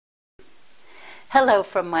Hello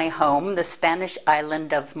from my home, the Spanish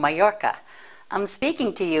island of Mallorca. I'm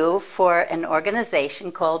speaking to you for an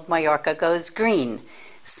organization called Mallorca Goes Green,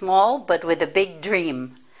 small but with a big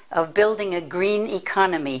dream of building a green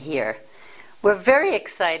economy here. We're very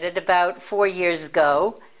excited about 4 years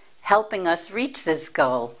ago helping us reach this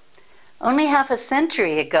goal. Only half a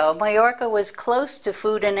century ago, Mallorca was close to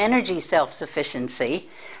food and energy self-sufficiency,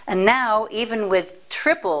 and now, even with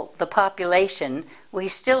triple the population, we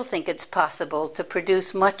still think it's possible to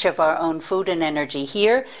produce much of our own food and energy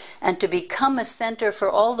here and to become a center for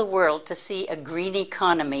all the world to see a green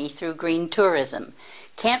economy through green tourism.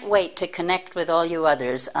 Can't wait to connect with all you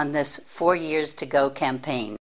others on this 4 years to go campaign.